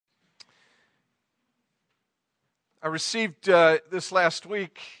I received this last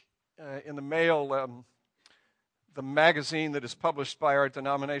week in the mail the magazine that is published by our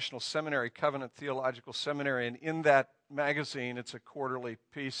denominational seminary, Covenant Theological Seminary, and in that magazine, it's a quarterly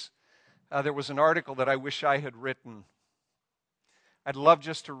piece, there was an article that I wish I had written. I'd love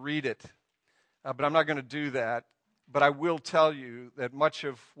just to read it, but I'm not going to do that. But I will tell you that much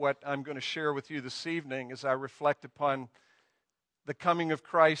of what I'm going to share with you this evening as I reflect upon the coming of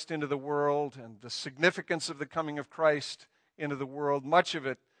Christ into the world and the significance of the coming of Christ into the world, much of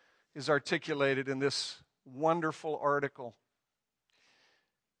it is articulated in this wonderful article.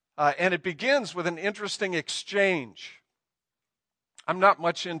 And it begins with an interesting exchange. I'm not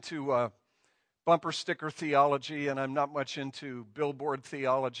much into bumper sticker theology, and I'm not much into billboard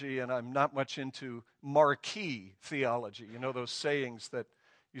theology, and I'm not much into marquee theology. You know those sayings that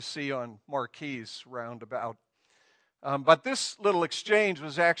you see on marquees roundabout. But this little exchange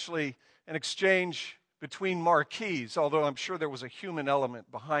was actually an exchange between marquees, although I'm sure there was a human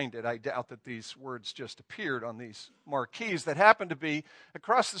element behind it. I doubt that these words just appeared on these marquees that happened to be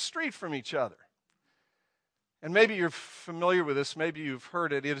across the street from each other. And maybe you're familiar with this, maybe you've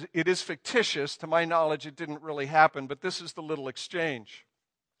heard it. It is fictitious. To my knowledge, it didn't really happen, but this is the little exchange.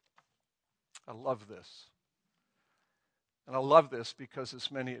 I love this. And I love this because,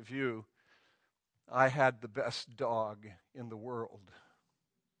 as many of you, I had the best dog in the world.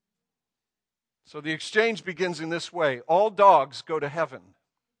 So the exchange begins in this way. All dogs go to heaven.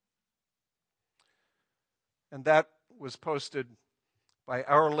 And that was posted by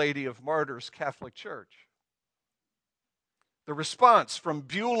Our Lady of Martyrs Catholic Church. The response from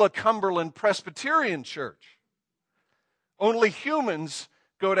Beulah Cumberland Presbyterian Church. Only humans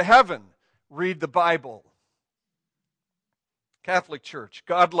go to heaven. Read the Bible. Catholic Church.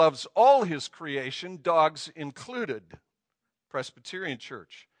 God loves all His creation, dogs included. Presbyterian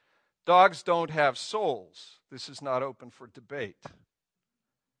Church. Dogs don't have souls. This is not open for debate.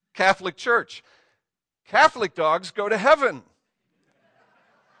 Catholic Church. Catholic dogs go to heaven.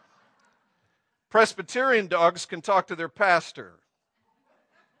 Presbyterian dogs can talk to their pastor.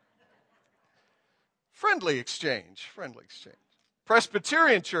 Friendly exchange.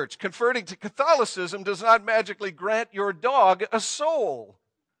 Presbyterian Church, converting to Catholicism does not magically grant your dog a soul.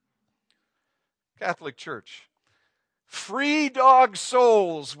 Catholic Church, free dog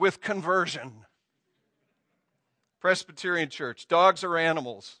souls with conversion. Presbyterian Church, dogs are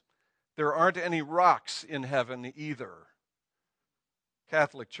animals. There aren't any rocks in heaven either.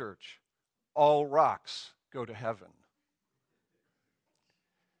 Catholic Church, all rocks go to heaven.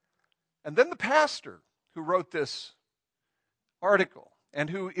 And then the pastor who wrote this article, and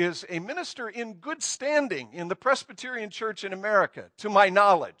who is a minister in good standing in the Presbyterian Church in America, to my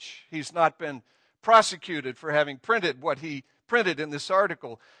knowledge. He's not been prosecuted for having printed what he printed in this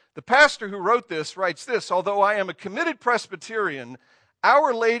article. The pastor who wrote this writes this: although I am a committed Presbyterian,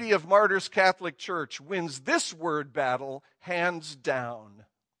 Our Lady of Martyrs Catholic Church wins this word battle hands down.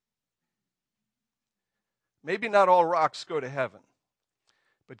 Maybe not all rocks go to heaven,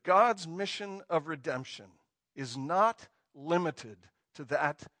 but God's mission of redemption is not limited to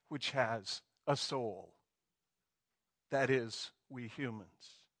that which has a soul. That is, we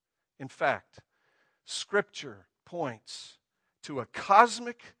humans. In fact, Scripture points to a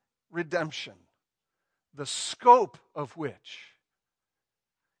cosmic redemption, the scope of which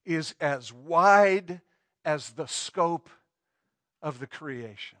is as wide as the scope of the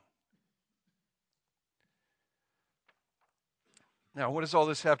creation. Now, what does all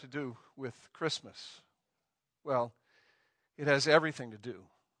this have to do with Christmas? Well, it has everything to do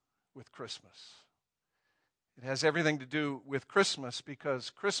with Christmas. It has everything to do with Christmas because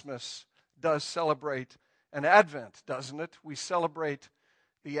Christmas does celebrate an Advent, doesn't it? We celebrate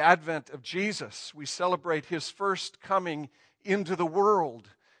the Advent of Jesus. We celebrate His first coming into the world.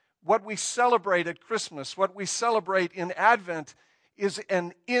 What we celebrate at Christmas, what we celebrate in Advent is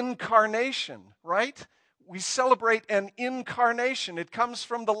an incarnation, right? We celebrate an incarnation. It comes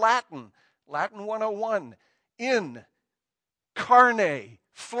from the Latin 101, in, carne,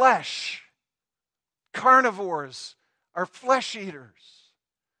 flesh. Carnivores are flesh eaters.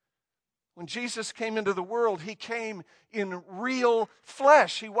 When Jesus came into the world, He came in real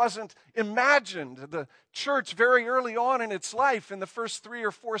flesh. He wasn't imagined. The church, very early on in its life, in the first 3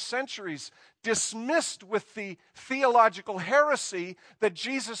 or 4 centuries, dismissed with the theological heresy that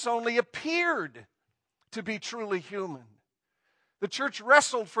Jesus only appeared to be truly human. The church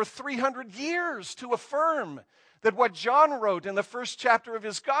wrestled for 300 years to affirm that what John wrote in the first chapter of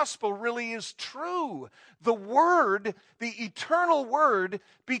his gospel really is true. The Word, the eternal Word,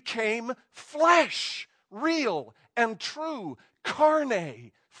 became flesh, real and true,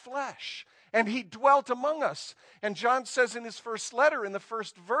 carne, flesh. and he dwelt among us. And John says in his first letter, in the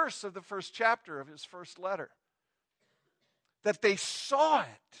first verse of the first chapter of his first letter, that they saw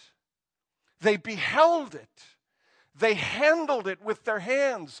it, they beheld it, they handled it with their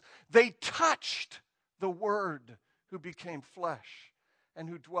hands, they touched the Word who became flesh and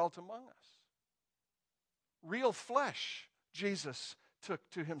who dwelt among us. Real flesh, Jesus took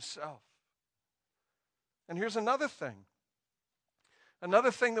to himself. And here's another thing.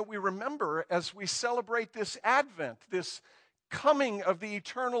 Another thing that we remember as we celebrate this Advent, this coming of the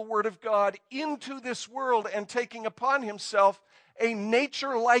eternal Word of God into this world and taking upon himself a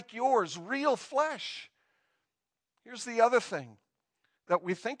nature like yours, real flesh. Here's the other thing that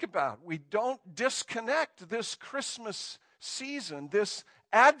we think about. We don't disconnect this Christmas season, this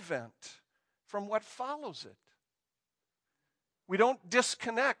Advent, from what follows it. We don't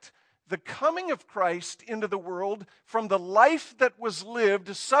disconnect the coming of Christ into the world from the life that was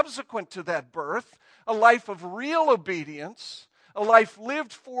lived subsequent to that birth, a life of real obedience, a life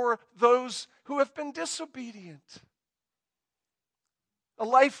lived for those who have been disobedient, a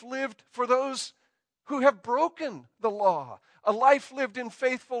life lived for those who have broken the law, a life lived in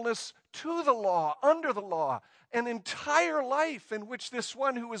faithfulness to the law, under the law, an entire life in which this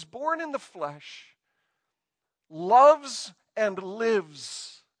one who is born in the flesh loves and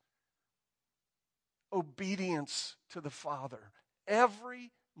lives obedience to the Father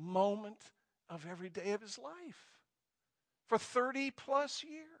every moment of every day of his life for 30 plus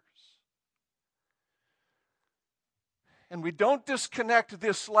years. And we don't disconnect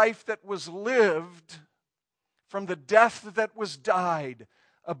this life that was lived from the death that was died.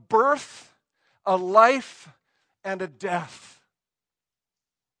 A birth, a life, and a death.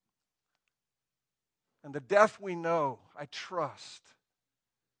 And the death we know, I trust,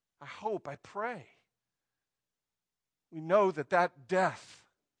 I hope, I pray. We know that that death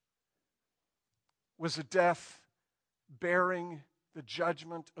was a death bearing the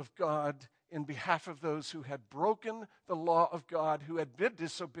judgment of God in behalf of those who had broken the law of God, who had been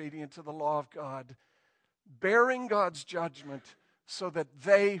disobedient to the law of God, bearing God's judgment so that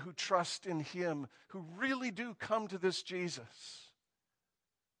they who trust in him, who really do come to this Jesus,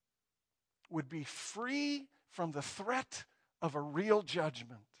 would be free from the threat of a real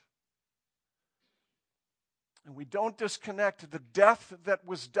judgment. And we don't disconnect the death that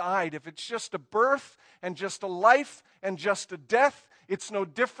was died. If it's just a birth and just a life and just a death, it's no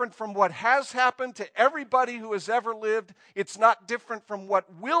different from what has happened to everybody who has ever lived. It's not different from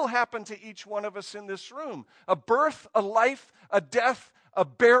what will happen to each one of us in this room. A birth, a life, a death, a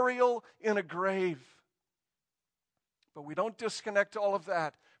burial in a grave. But we don't disconnect all of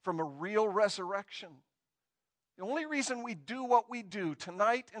that from a real resurrection. The only reason we do what we do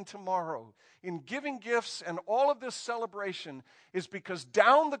tonight and tomorrow in giving gifts and all of this celebration is because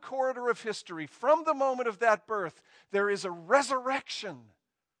down the corridor of history, from the moment of that birth, there is a resurrection,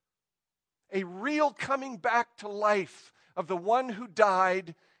 a real coming back to life of the one who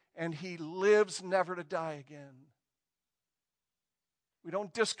died, and he lives never to die again. We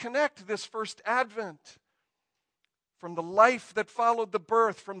don't disconnect this first Advent from the life that followed the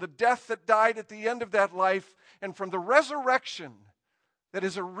birth, from the death that died at the end of that life, and from the resurrection that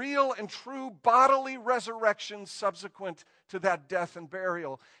is a real and true bodily resurrection subsequent to that death and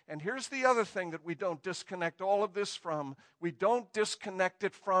burial. And here's the other thing that we don't disconnect all of this from. We don't disconnect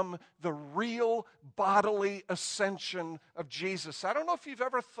it from the real bodily ascension of Jesus. I don't know if you've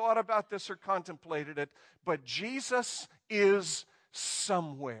ever thought about this or contemplated it, but Jesus is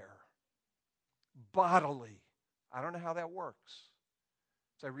somewhere bodily. I don't know how that works.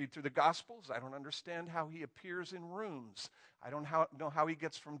 As I read through the Gospels, I don't understand how he appears in rooms. I don't know how he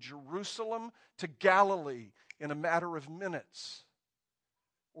gets from Jerusalem to Galilee in a matter of minutes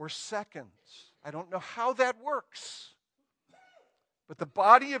or seconds. I don't know how that works. But the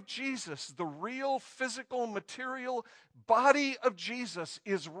body of Jesus, the real physical, material body of Jesus,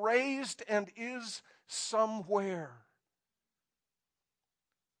 is raised and is somewhere.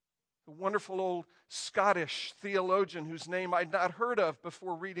 The wonderful old Scottish theologian whose name I'd not heard of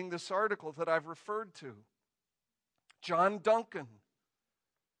before reading this article that I've referred to, John Duncan,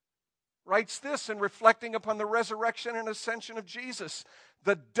 writes this in reflecting upon the resurrection and ascension of Jesus: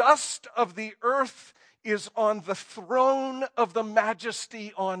 the dust of the earth is on the throne of the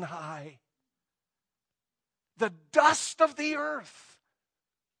majesty on high. The dust of the earth.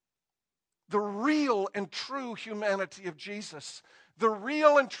 The real and true humanity of Jesus. The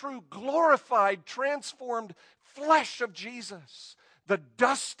real and true glorified, transformed flesh of Jesus. The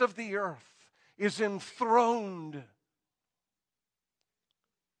dust of the earth is enthroned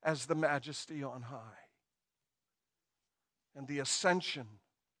as the majesty on high. And the ascension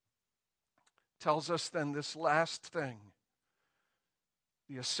tells us then this last thing.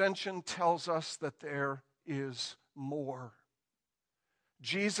 The ascension tells us that there is more.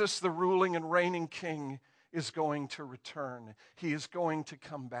 Jesus, the ruling and reigning King, is going to return. He is going to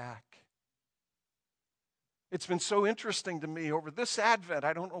come back. It's been so interesting to me over this Advent.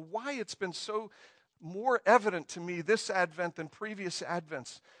 I don't know why it's been so more evident to me this Advent than previous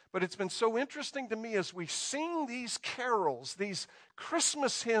Advents. But it's been so interesting to me as we sing these carols, these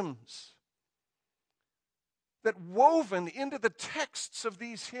Christmas hymns, that woven into the texts of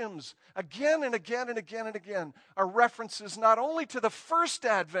these hymns again and again and again and again are references not only to the first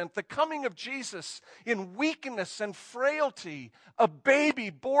Advent, the coming of Jesus in weakness and frailty, a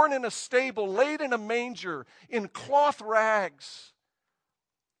baby born in a stable, laid in a manger, in cloth rags,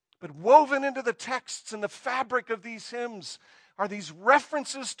 but woven into the texts and the fabric of these hymns are these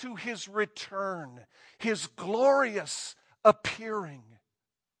references to his return, his glorious appearing.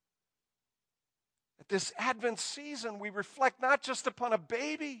 At this Advent season, we reflect not just upon a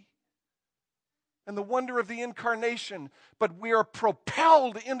baby and the wonder of the incarnation, but we are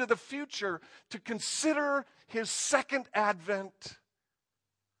propelled into the future to consider his second advent,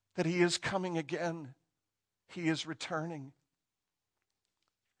 that he is coming again. He is returning.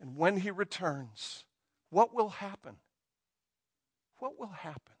 And when he returns, what will happen? What will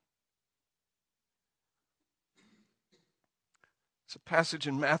happen? It's a passage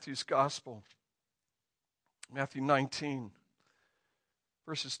in Matthew's Gospel, Matthew 19,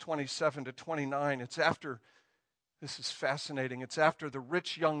 verses 27 to 29. It's after, this is fascinating, it's after the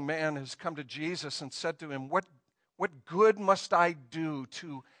rich young man has come to Jesus and said to him, What good must I do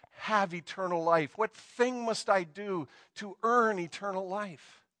to have eternal life? What thing must I do to earn eternal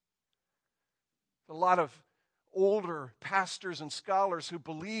life? A lot of older pastors and scholars who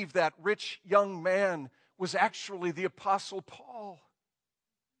believe that rich young man was actually the Apostle Paul.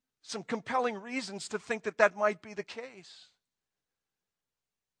 Some compelling reasons to think that that might be the case.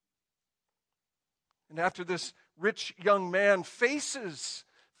 And after this rich young man faces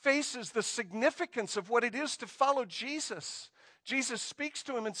the significance of what it is to follow Jesus, Jesus speaks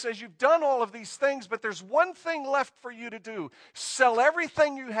to him and says, you've done all of these things, but there's one thing left for you to do. Sell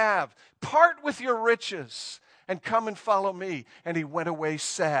everything you have, part with your riches, and come and follow me. And he went away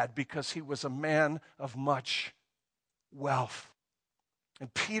sad because he was a man of much wealth.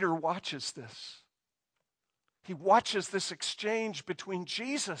 And Peter watches this. He watches this exchange between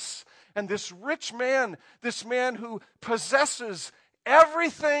Jesus and this rich man, this man who possesses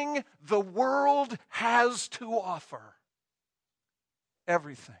everything the world has to offer.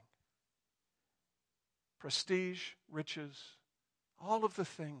 Everything. Prestige, riches, all of the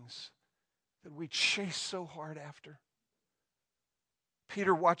things that we chase so hard after.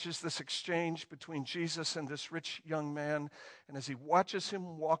 Peter watches this exchange between Jesus and this rich young man, and as he watches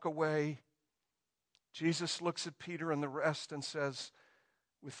him walk away, Jesus looks at Peter and the rest and says,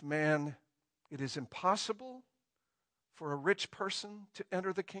 with man, it is impossible for a rich person to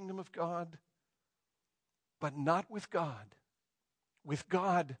enter the kingdom of God, but not with God. With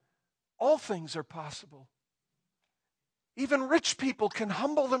God, all things are possible. Even rich people can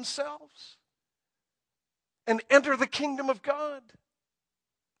humble themselves and enter the kingdom of God.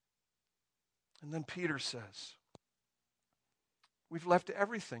 And then Peter says, we've left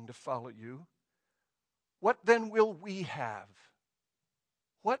everything to follow you. What then will we have?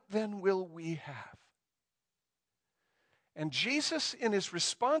 What then will we have? And Jesus, in his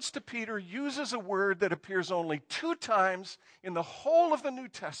response to Peter, uses a word that appears only 2 times in the whole of the New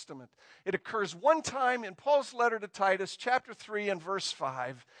Testament. It occurs one time in Paul's letter to Titus, chapter 3 and verse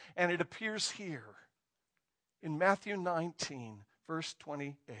 5, and it appears here in Matthew 19, verse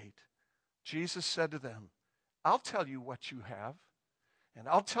 28. Jesus said to them, I'll tell you what you have, and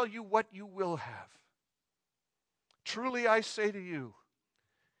I'll tell you what you will have. Truly I say to you,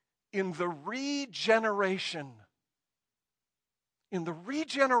 in the regeneration,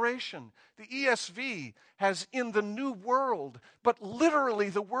 the ESV has in the new world, but literally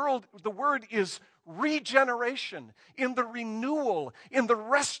the word is regeneration, in the renewal, in the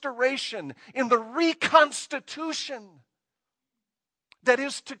restoration, in the reconstitution that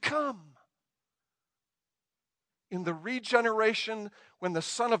is to come. In the regeneration, when the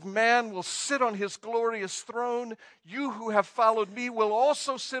Son of Man will sit on his glorious throne, you who have followed me will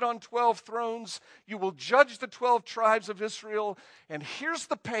also sit on 12 thrones. You will judge the 12 tribes of Israel. And here's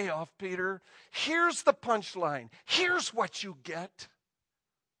the payoff, Peter. Here's the punchline. Here's what you get.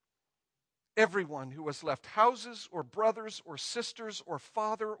 Everyone who has left houses or brothers or sisters or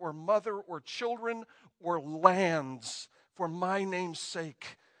father or mother or children or lands for my name's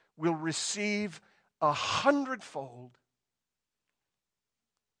sake will receive 100-fold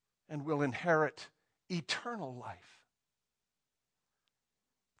and will inherit eternal life.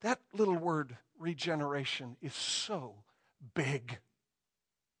 That little word, regeneration, is so big.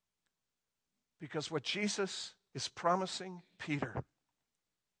 Because what Jesus is promising Peter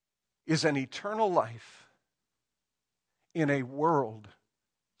is an eternal life in a world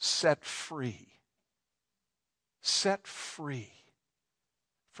set free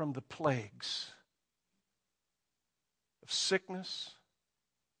from the plagues of sickness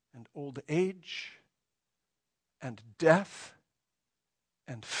and old age and death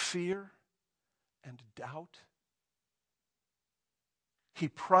and fear and doubt. He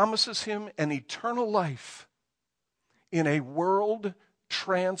promises him an eternal life in a world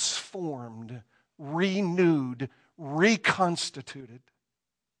transformed, renewed, reconstituted.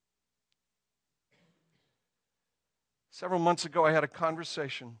 Several months ago, I had a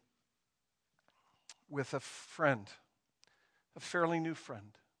conversation with a friend, a fairly new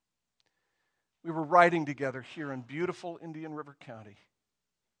friend. We were riding together here in beautiful Indian River County,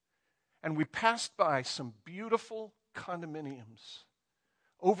 and we passed by some beautiful condominiums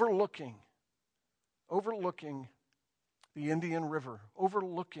overlooking the Indian River,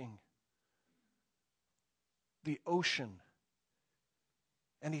 overlooking the ocean.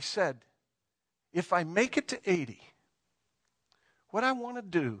 And he said, if I make it to 80, what I want to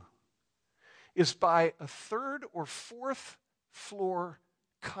do is buy a third or fourth floor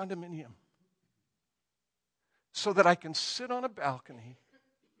condominium so that I can sit on a balcony,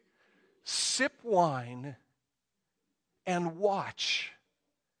 sip wine, and watch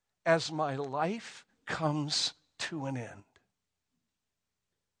as my life comes to an end.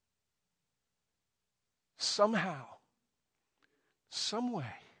 Somehow, some way,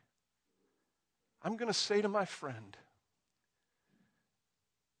 I'm going to say to my friend,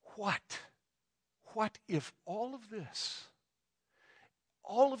 what if all of this,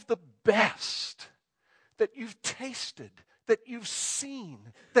 all of the best that you've tasted, that you've seen,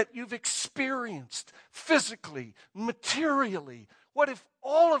 that you've experienced physically, materially, what if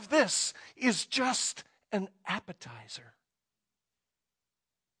all of this is just an appetizer?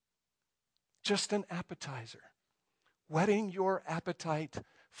 Just an appetizer. Whetting your appetite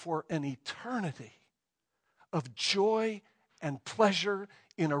for an eternity of joy and pleasure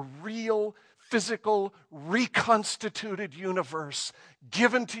in a real, physical, reconstituted universe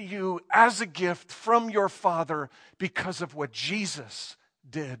given to you as a gift from your Father because of what Jesus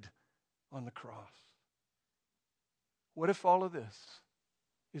did on the cross. What if all of this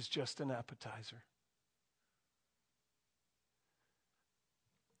is just an appetizer?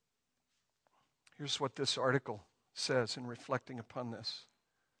 Here's what this article says in reflecting upon this.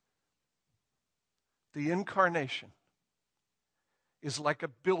 The incarnation is like a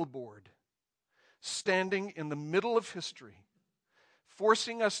billboard standing in the middle of history,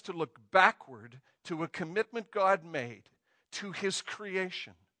 forcing us to look backward to a commitment God made to his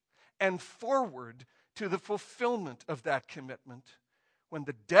creation and forward to the fulfillment of that commitment when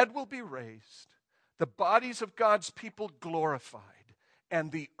the dead will be raised, the bodies of God's people glorified,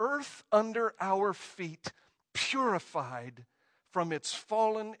 and the earth under our feet purified from its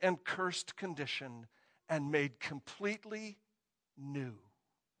fallen and cursed condition and made completely new.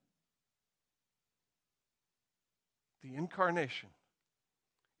 The incarnation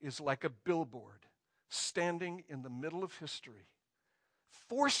is like a billboard standing in the middle of history,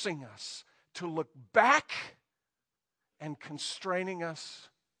 forcing us to look back and constraining us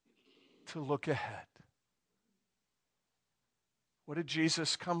to look ahead. What did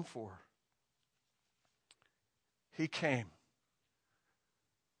Jesus come for? He came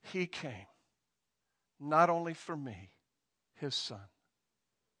not only for me, his son.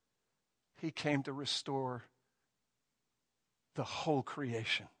 He came to restore the whole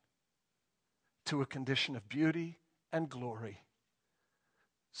creation to a condition of beauty and glory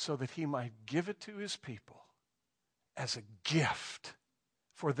so that he might give it to his people as a gift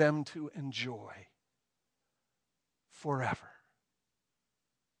for them to enjoy forever.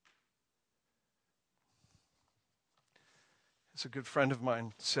 As a good friend of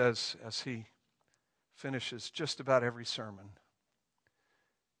mine says as he finishes just about every sermon,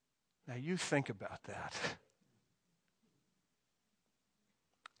 now you think about that.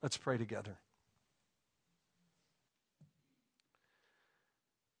 Let's pray together.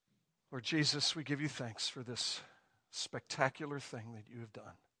 Lord Jesus, we give you thanks for this spectacular thing that you have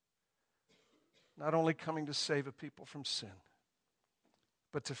done. Not only coming to save a people from sin,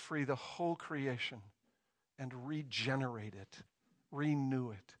 but to free the whole creation and regenerate it,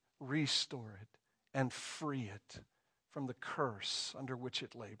 renew it, restore it, and free it from the curse under which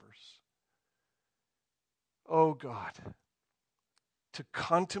it labors. Oh God, to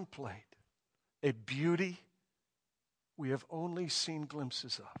contemplate a beauty we have only seen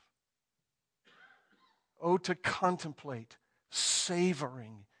glimpses of. Oh, to contemplate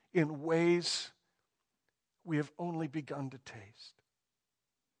savoring in ways we have only begun to taste.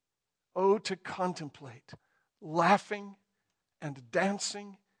 Oh, to contemplate laughing and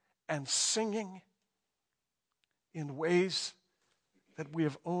dancing and singing in ways that we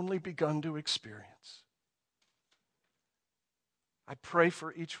have only begun to experience. I pray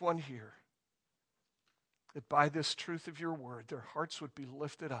for each one here that by this truth of your word, their hearts would be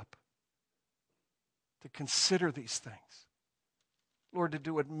lifted up to consider these things. Lord, to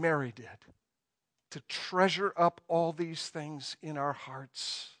do what Mary did, to treasure up all these things in our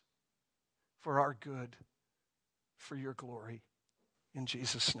hearts for our good, for your glory. In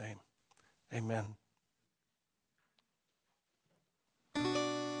Jesus' name, amen.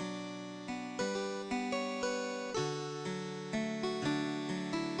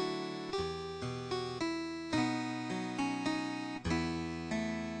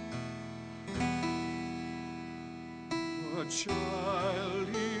 What child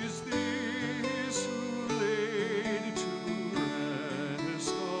is this who laid to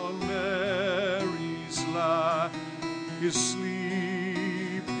rest on Mary's lap is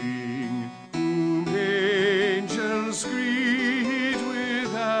sleeping, whom angels greet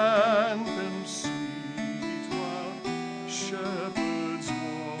with anthems sweet, while shepherds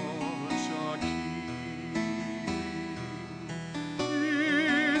watch are keeping.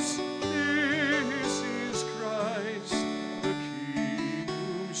 This is Christ, the King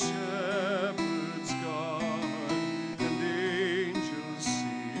whom shepherds guard and angels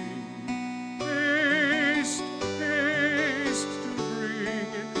sing. Haste, haste to bring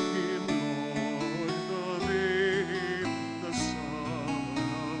him, Lord, the babe, the Son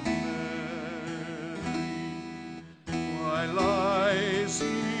of Mary. Why lies he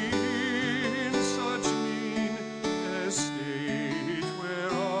in such mean estate,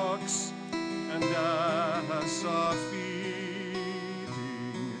 where ox and ass are feeding?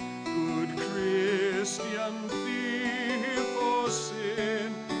 Good Christian, fear for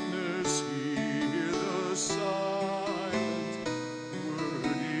sinners, hear the silent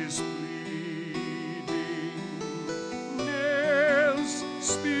word is pleading. Nails,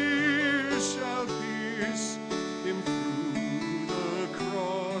 spears shall pierce him through the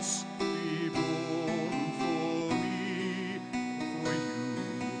cross, be born for me, for you.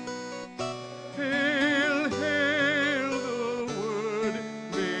 Hail, hail the Word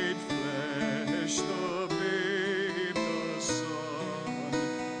made flesh, the babe, the Son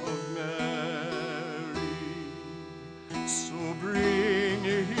of Mary. So bring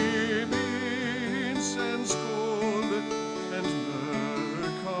him incense, gold, and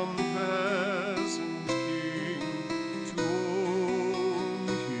myrrh, come, peasant king, to own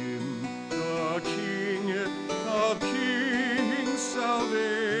him, the King of kings.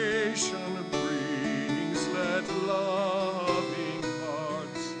 Salvation brings, let loving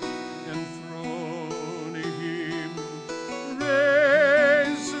hearts enthrone him.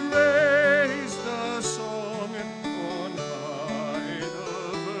 Raise, raise the song on high, the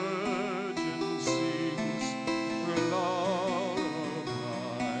Virgin sings her lullaby.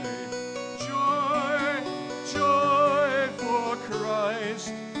 Joy, joy, for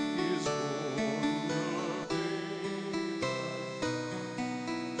Christ is born, the babe.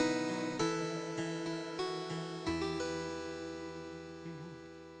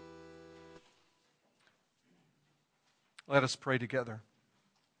 Let us pray together.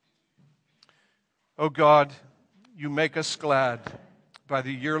 O God, you make us glad by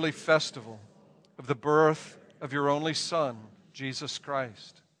the yearly festival of the birth of your only Son, Jesus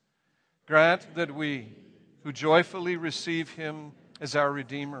Christ. Grant that we, who joyfully receive him as our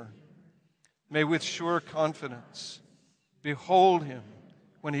Redeemer, may with sure confidence behold him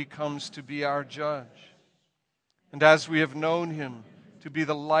when he comes to be our judge. And as we have known him to be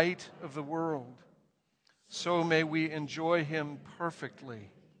the light of the world, so may we enjoy him perfectly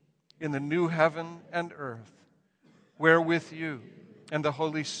in the new heaven and earth, where with you and the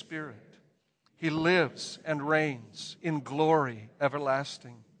Holy Spirit he lives and reigns in glory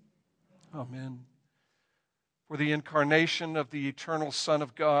everlasting. Amen. For the incarnation of the eternal Son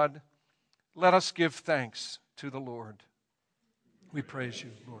of God, let us give thanks to the Lord. We praise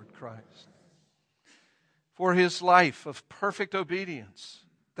you, Lord Christ. For his life of perfect obedience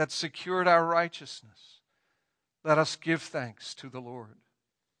that secured our righteousness, let us give thanks to the Lord.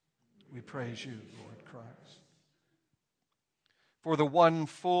 We praise you, Lord Christ. For the one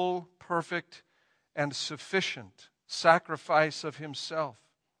full, perfect, and sufficient sacrifice of himself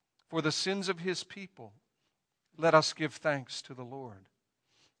for the sins of his people, Let us give thanks to the Lord.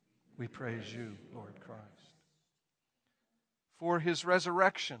 We praise you, Lord Christ. For his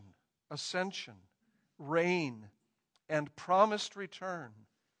resurrection, ascension, reign, and promised return,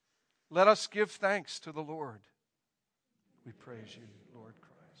 let us give thanks to the Lord. We praise you, Lord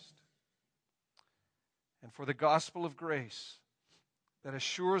Christ. And for the gospel of grace that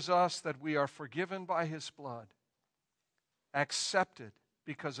assures us that we are forgiven by his blood, accepted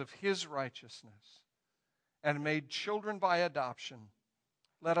because of his righteousness, and made children by adoption,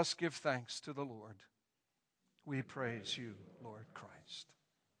 let us give thanks to the Lord. We praise you, Lord Christ.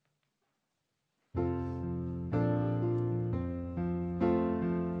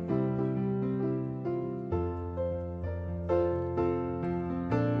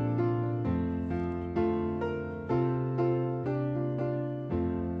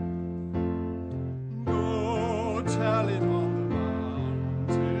 Go tell it on the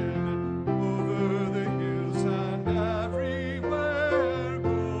mountain, over the hills and everywhere.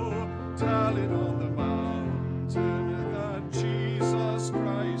 Go tell it on the mountain that Jesus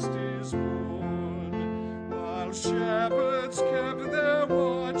Christ is born. While shepherds kept their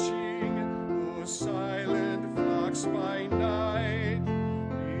watching, those silent flocks by night,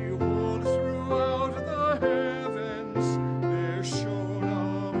 behold, throughout the heavens there shone a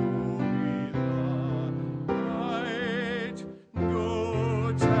holy light.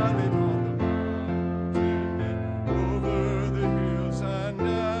 Go tell it on the mountain, over the hills and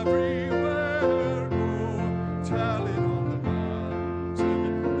everywhere. Go tell it on the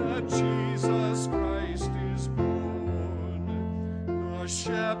mountain that Jesus Christ is born. The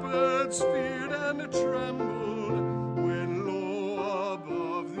shepherds feared and trembled when low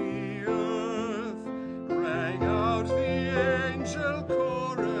above the earth rang out the angel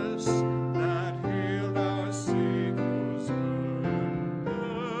chorus that hailed our Savior's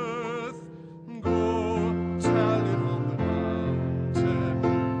birth. Go tell it on the mountain,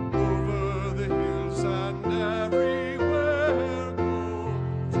 over the hills and everywhere. Go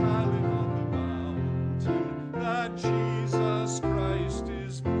tell it on the mountain that Jesus Christ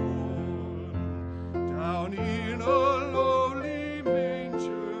is born. Down in a